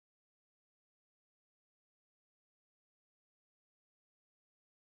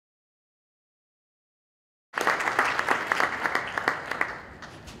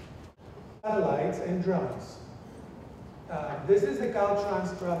Satellites and drones. This is the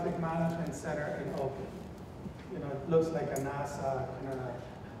Caltrans Traffic Management Center in Oakland. You know, it looks like a NASA kind of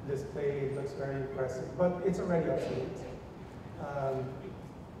display. It looks very impressive, but it's already obsolete.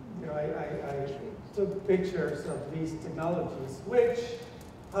 You know, I took pictures of these technologies, which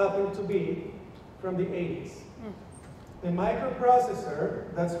happen to be from the 80s. The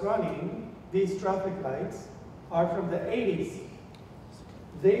microprocessor that's running these traffic lights are from the 80s.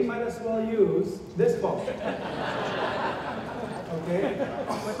 They might as well use this phone. Okay?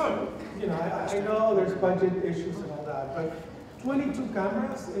 You know, I know there's budget issues and all that, but 22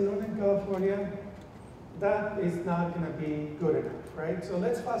 cameras in Northern California, that is not going to be good enough, right? So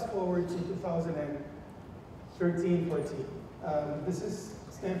let's fast forward to 2013, 14. This is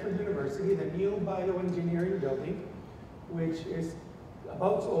Stanford University, the new bioengineering building, which is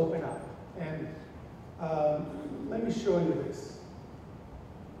about to open up. And let me show you this.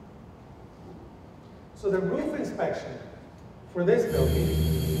 So the roof inspection for this building,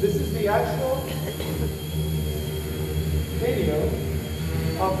 this is the actual video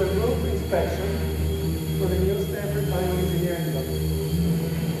of the roof inspection for the new Stanford bioengineering building.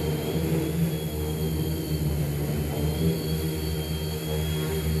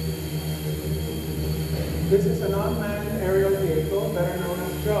 This is an unmanned aerial vehicle, better known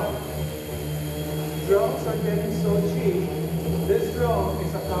as drone. Drones are getting so cheap, this drone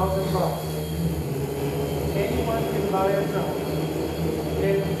is $1,000. Anyone can buy a drone.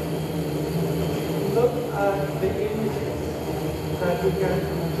 And look at the images that we get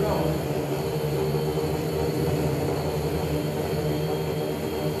from a drone.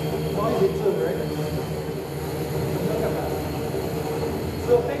 Noisy too, right? Look at that.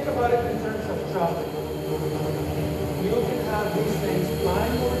 So think about it in terms of traffic. You can have these things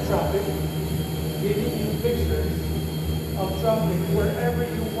flying over traffic, giving you pictures of traffic wherever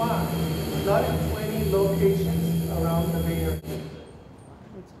you want, not in 20 locations around the Bay Area.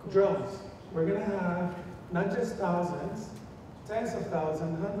 Drones. We're going to have not just thousands, tens of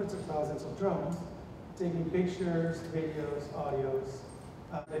thousands, hundreds of thousands of drones taking pictures, videos, audios.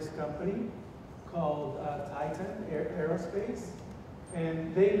 This company called Titan Aerospace,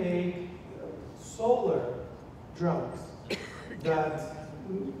 and they make solar drones that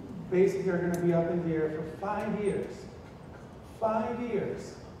basically are going to be up in the air for 5 years. 5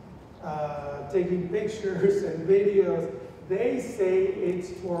 years. Taking pictures and videos. They say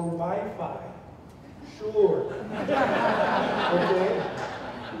it's for Wi-Fi. Sure. Okay?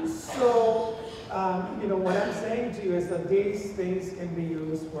 So, you know, what I'm saying to you is that these things can be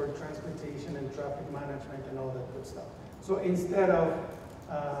used for transportation and traffic management and all that good stuff. So instead of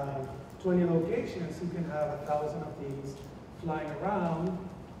 20 locations, you can have 1,000 of these flying around.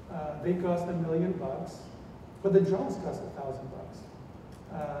 They cost $1 million, but the drones cost $1,000.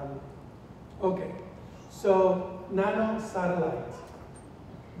 Okay, so nano-satellites.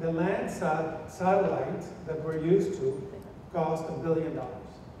 The land satellites that we're used to cost $1 billion.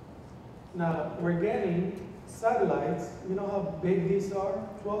 Now, we're getting satellites, you know how big these are?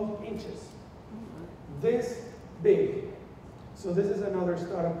 12 inches. This big. So this is another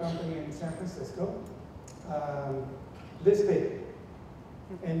startup company in San Francisco. This big.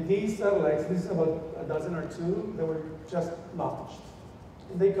 And these satellites, this is about a dozen or two that were just launched.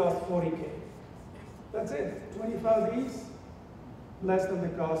 And they cost $40K. That's it. 25 of these, less than the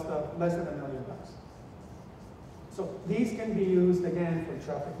cost of, less than $1 million. So these can be used again for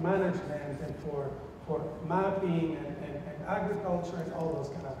traffic management and for mapping and agriculture and all those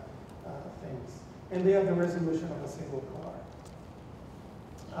kind of things. And they have the resolution of a single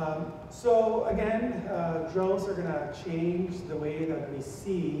car. So again, drones are going to change the way that we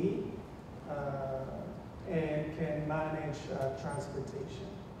see and can manage transportation.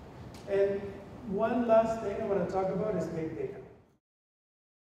 And one last thing I want to talk about is big data.